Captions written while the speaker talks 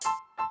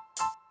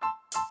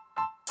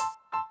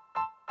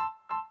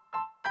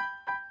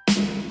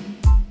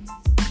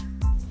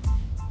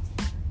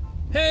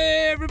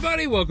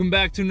everybody, welcome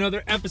back to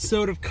another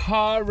episode of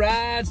Car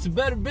Rides to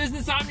Better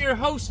Business. I'm your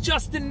host,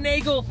 Justin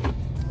Nagel,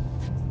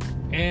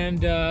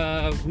 and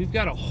we've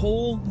got a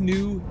whole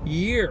new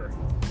year.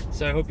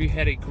 So I hope you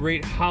had a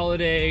great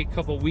holiday,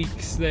 couple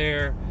weeks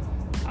there,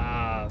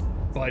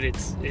 but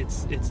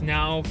it's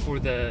now for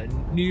the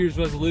New Year's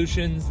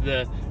resolutions,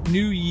 the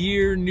New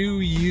Year, New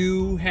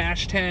You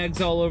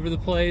hashtags all over the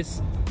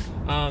place.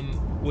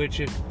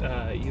 Which if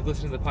you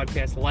listened to the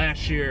podcast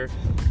last year,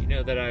 you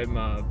know that I'm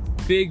a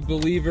big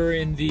believer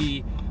in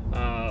the,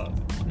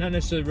 not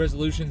necessarily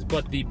resolutions,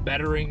 but the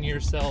bettering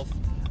yourself.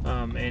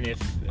 And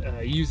if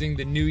using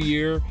the new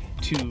year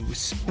to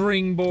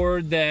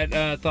springboard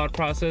that thought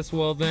process,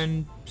 well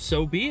then,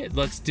 so be it.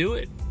 Let's do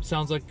it.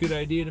 Sounds like a good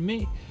idea to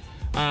me.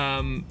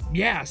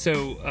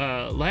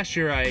 So last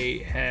year I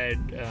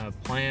had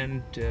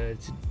planned to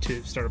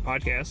start a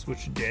podcast,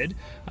 which I did.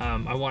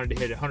 I wanted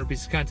to hit 100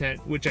 pieces of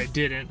content, which I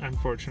didn't,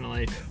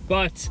 unfortunately,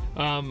 but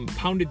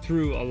pounded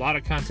through a lot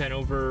of content,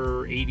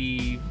 over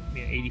 80,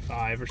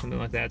 85 or something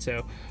like that.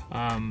 So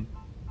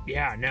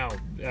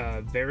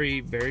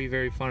very, very,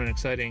 very fun and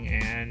exciting,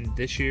 and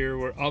this year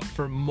we're up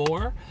for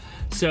more.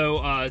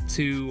 So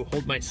to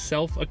hold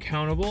myself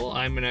accountable,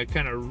 I'm going to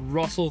kind of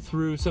rustle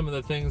through some of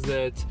the things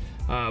that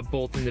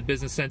both in the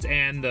business sense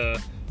and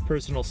the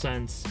personal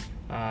sense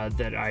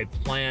that I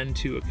plan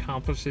to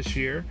accomplish this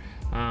year.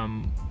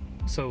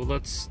 So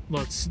let's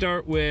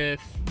start with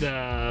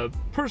the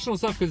personal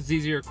stuff, because it's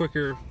easier,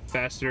 quicker,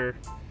 faster,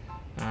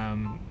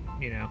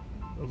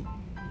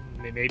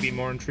 maybe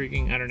more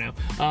intriguing, I don't know.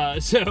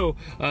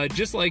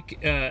 Just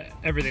like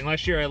everything,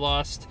 last year I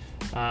lost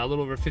a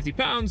little over 50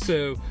 pounds,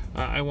 so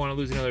I want to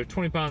lose another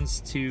 20 pounds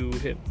to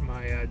hit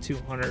my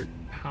 200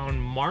 pound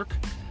mark,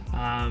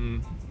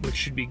 which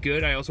should be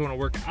good. I also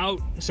want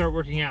to start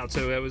working out,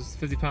 so that was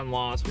 50 pound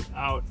loss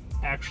without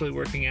actually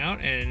working out,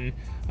 and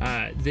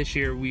this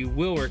year we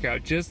will work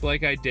out, just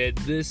like I did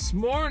this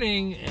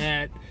morning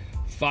at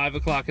 5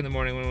 o'clock in the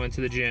morning when I went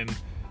to the gym.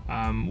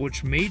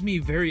 Which made me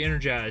very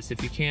energized.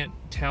 If you can't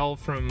tell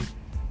from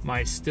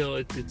my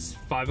it's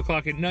 5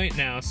 o'clock at night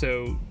now,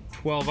 so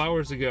 12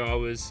 hours ago I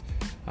was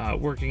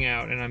working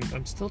out, and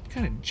I'm still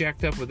kind of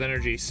jacked up with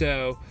energy.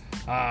 So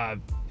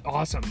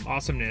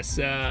awesomeness.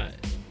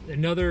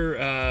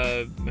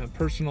 Another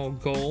personal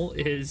goal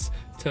is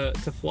to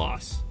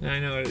floss. And I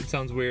know it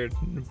sounds weird,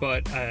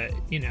 but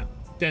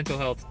dental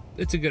health,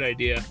 it's a good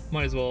idea.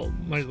 Might as well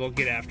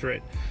get after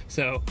it.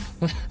 So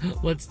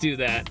let's do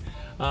that.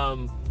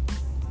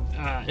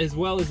 As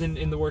well as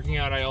in the working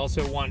out, I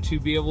also want to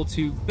be able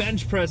to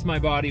bench press my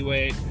body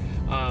weight.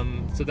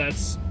 So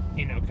that's,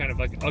 kind of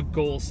like a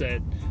goal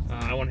set.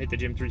 I want to hit the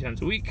gym 3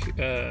 times a week,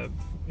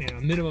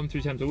 minimum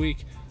 3 times a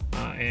week,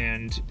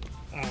 and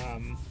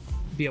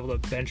be able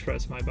to bench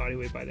press my body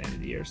weight by the end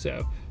of the year.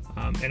 So,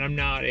 and I'm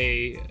not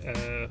a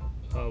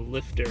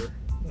lifter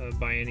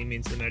by any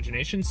means of the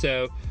imagination.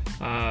 So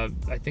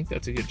I think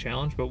that's a good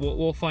challenge, but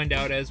we'll find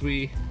out as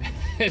we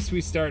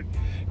start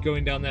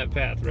going down that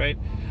path, right?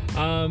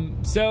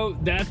 So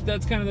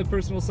that's kind of the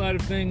personal side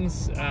of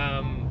things.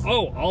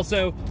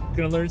 Also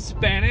gonna learn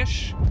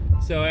Spanish.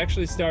 So I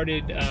actually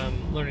started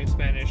learning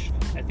Spanish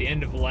at the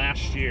end of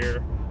last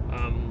year,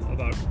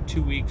 about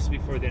 2 weeks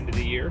before the end of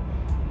the year,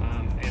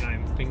 and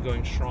I've been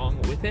going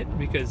strong with it,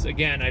 because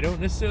again, I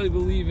don't necessarily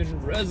believe in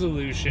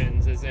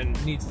resolutions as in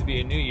needs to be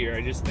a new year.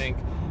 I just think,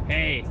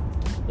 hey,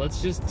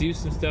 let's just do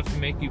some stuff to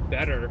make you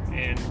better,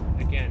 and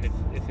again,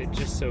 if it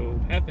just so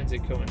happens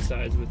it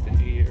coincides with the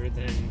new year,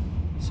 then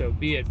so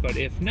be it. But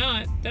if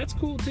not, that's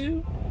cool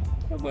too.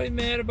 Nobody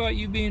mad about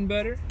you being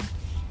better.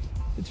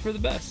 It's for the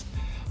best.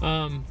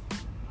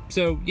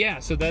 So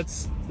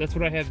that's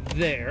what I have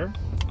there.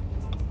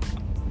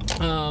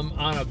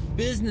 On a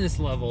business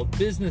level,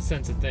 business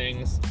sense of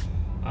things,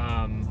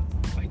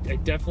 I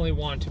definitely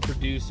want to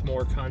produce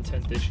more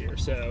content this year.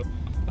 So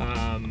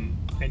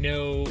I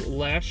know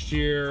last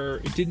year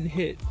it didn't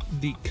hit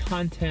the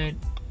content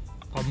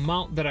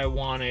amount that I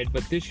wanted,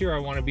 but this year I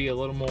want to be a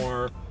little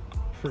more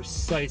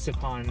precise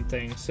upon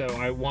things. So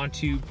I want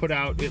to put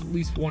out at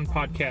least 1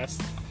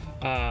 podcast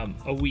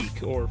a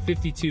week, or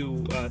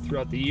 52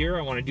 throughout the year.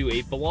 I want to do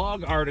a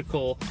blog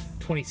article,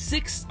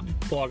 26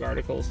 blog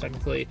articles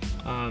technically,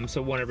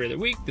 so 1 every other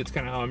week. That's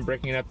kind of how I'm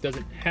breaking it up.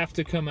 Doesn't have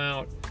to come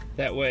out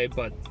that way,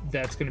 but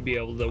that's going to be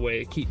the way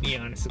to keep me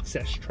on a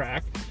success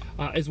track,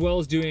 as well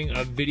as doing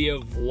a video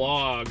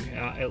vlog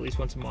at least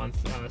once a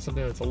month,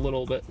 something that's a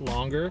little bit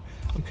longer.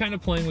 I'm kind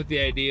of playing with the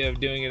idea of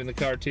doing it in the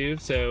car too,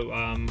 so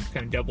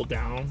kind of double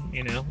down.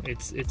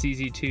 It's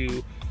easy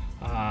to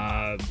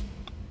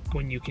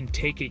when you can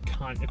take a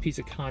piece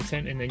of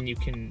content and then you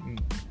can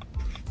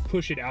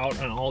push it out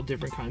on all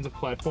different kinds of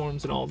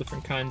platforms and all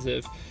different kinds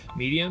of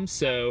mediums.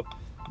 So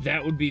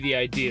that would be the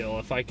ideal,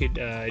 if I could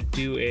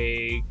do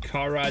a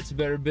Car Rides to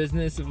Better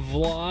Business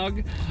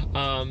vlog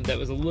that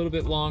was a little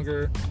bit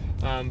longer,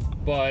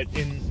 but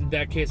in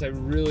that case I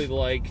really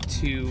like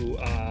to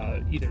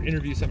either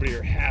interview somebody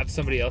or have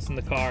somebody else in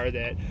the car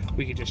that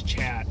we could just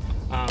chat.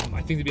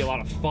 I think it'd be a lot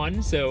of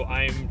fun, so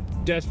I'm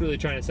desperately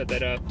trying to set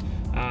that up.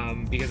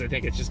 because I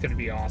think it's just going to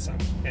be awesome,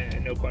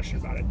 and no question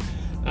about it.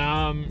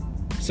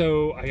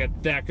 So I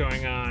got that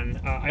going on.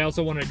 I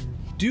also want to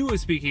do a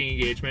speaking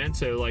engagement,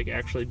 so like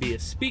actually be a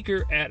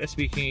speaker at a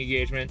speaking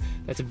engagement.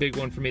 That's a big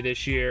one for me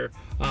this year,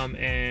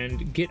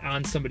 and get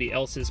on somebody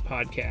else's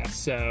podcast.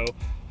 So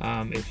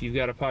if you've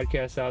got a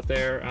podcast out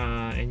there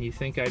and you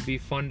think I'd be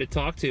fun to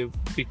talk to,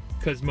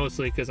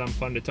 mostly because I'm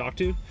fun to talk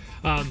to,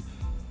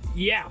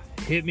 yeah,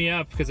 hit me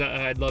up, because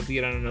I'd love to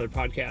get on another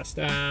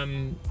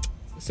podcast.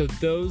 So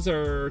those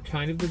are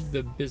kind of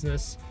the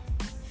business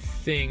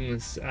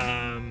things.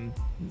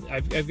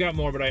 I've got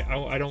more, but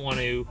I don't want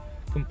to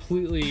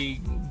completely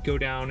go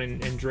down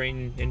and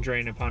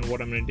drain upon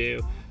what I'm going to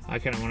do. I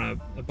kind of want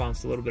to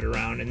bounce a little bit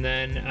around, and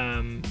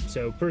then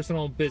so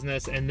personal,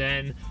 business, and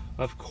then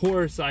of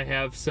course I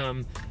have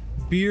some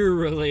beer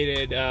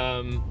related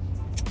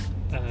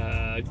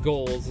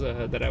goals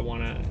that I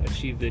want to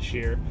achieve this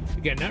year.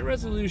 Again, not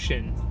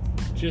resolution,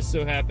 just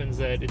so happens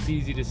that it's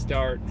easy to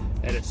start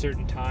at a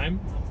certain time,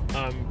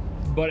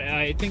 but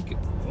I think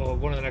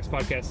one of the next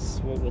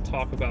podcasts what we'll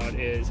talk about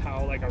is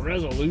how like a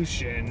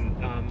resolution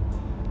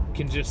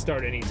can just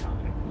start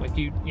anytime. Like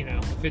you know,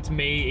 if it's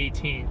May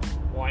 18th,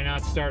 why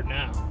not start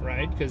now,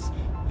 right? Because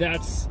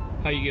that's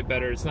how you get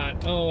better. It's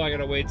not, oh, I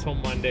gotta wait till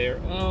Monday,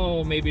 or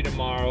oh, maybe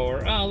tomorrow,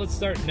 or oh, let's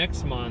start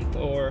next month,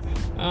 or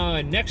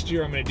next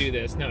year I'm gonna do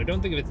this. No,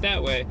 don't think of it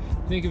that way.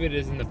 Think of it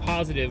as in the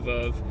positive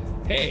of,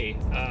 hey,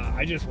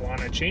 I just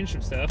want to change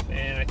some stuff,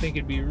 and I think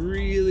it'd be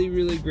really,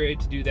 really great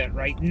to do that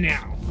right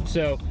now.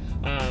 So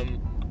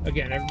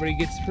again, everybody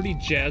gets pretty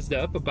jazzed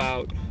up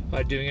about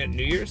doing it at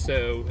New Year,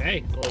 so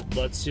hey,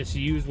 let's just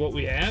use what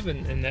we have,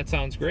 and that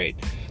sounds great.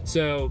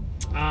 So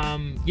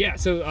yeah,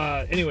 so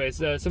anyways,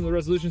 some of the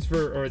resolutions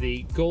or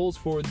the goals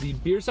for the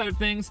beer side of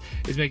things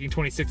is making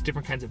 26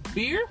 different kinds of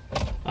beer,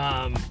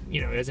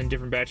 you know, as in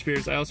different batch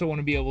beers. I also want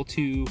to be able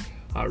to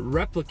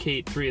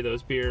replicate 3 of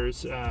those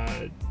beers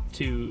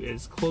to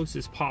as close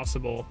as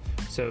possible,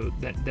 so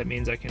that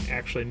means I can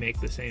actually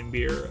make the same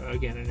beer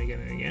again and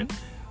again and again.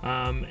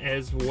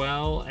 As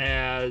well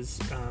as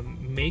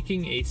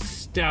making a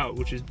stout,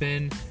 which has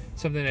been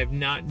something I've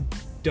not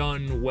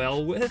done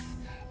well with.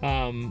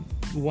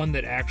 One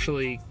that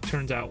actually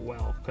turns out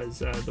well, because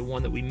the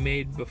one that we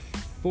made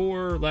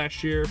before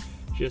last year,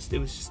 it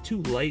was just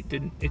too light.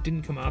 It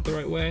didn't come out the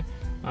right way.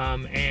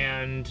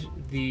 And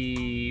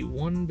the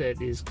one that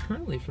is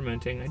currently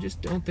fermenting, I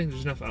just don't think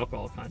there's enough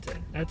alcohol content.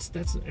 That's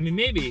I mean,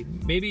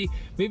 maybe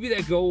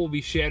that goal will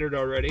be shattered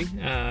already,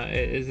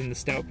 is in the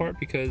stout part,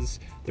 because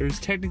there's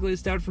technically a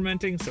stout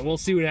fermenting, so we'll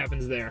see what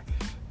happens there.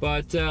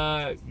 But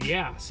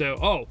yeah,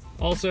 so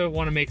also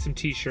want to make some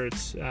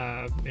t-shirts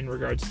in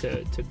regards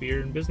to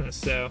beer and business.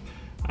 So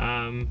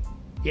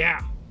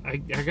yeah, I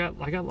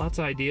got lots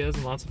of ideas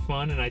and lots of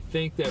fun, and I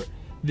think that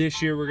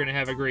this year we're going to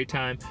have a great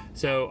time.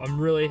 So I'm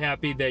really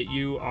happy that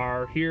you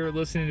are here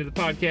listening to the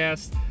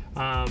podcast.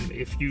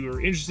 If you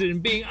are interested in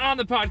being on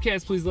the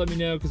podcast, please let me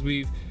know, because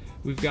we've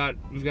got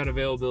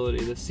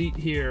availability. The seat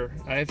here,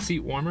 I have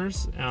seat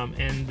warmers,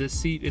 and the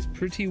seat is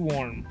pretty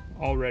warm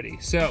already.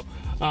 So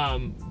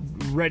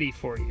ready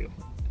for you.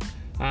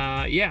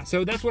 Yeah,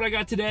 so that's what I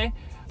got today.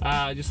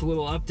 Just a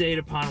little update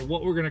upon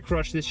what we're going to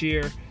crush this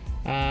year.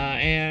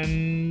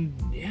 And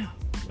yeah.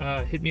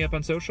 Hit me up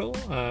on social,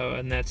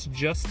 and that's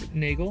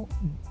just.nagel,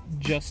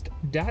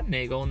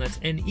 and that's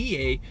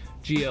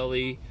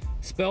Neagle,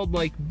 spelled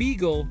like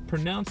beagle,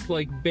 pronounced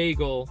like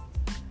bagel.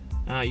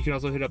 You can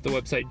also hit up the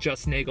website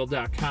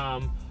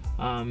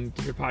justnagel.com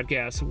to hear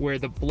podcasts, where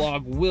the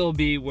blog will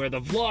be, where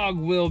the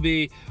vlog will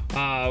be,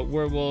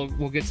 where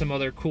we'll get some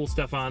other cool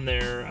stuff on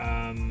there,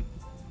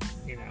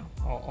 you know,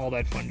 all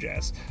that fun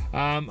jazz.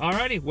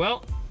 Alrighty,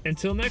 well,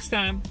 until next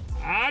time,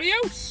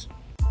 adios!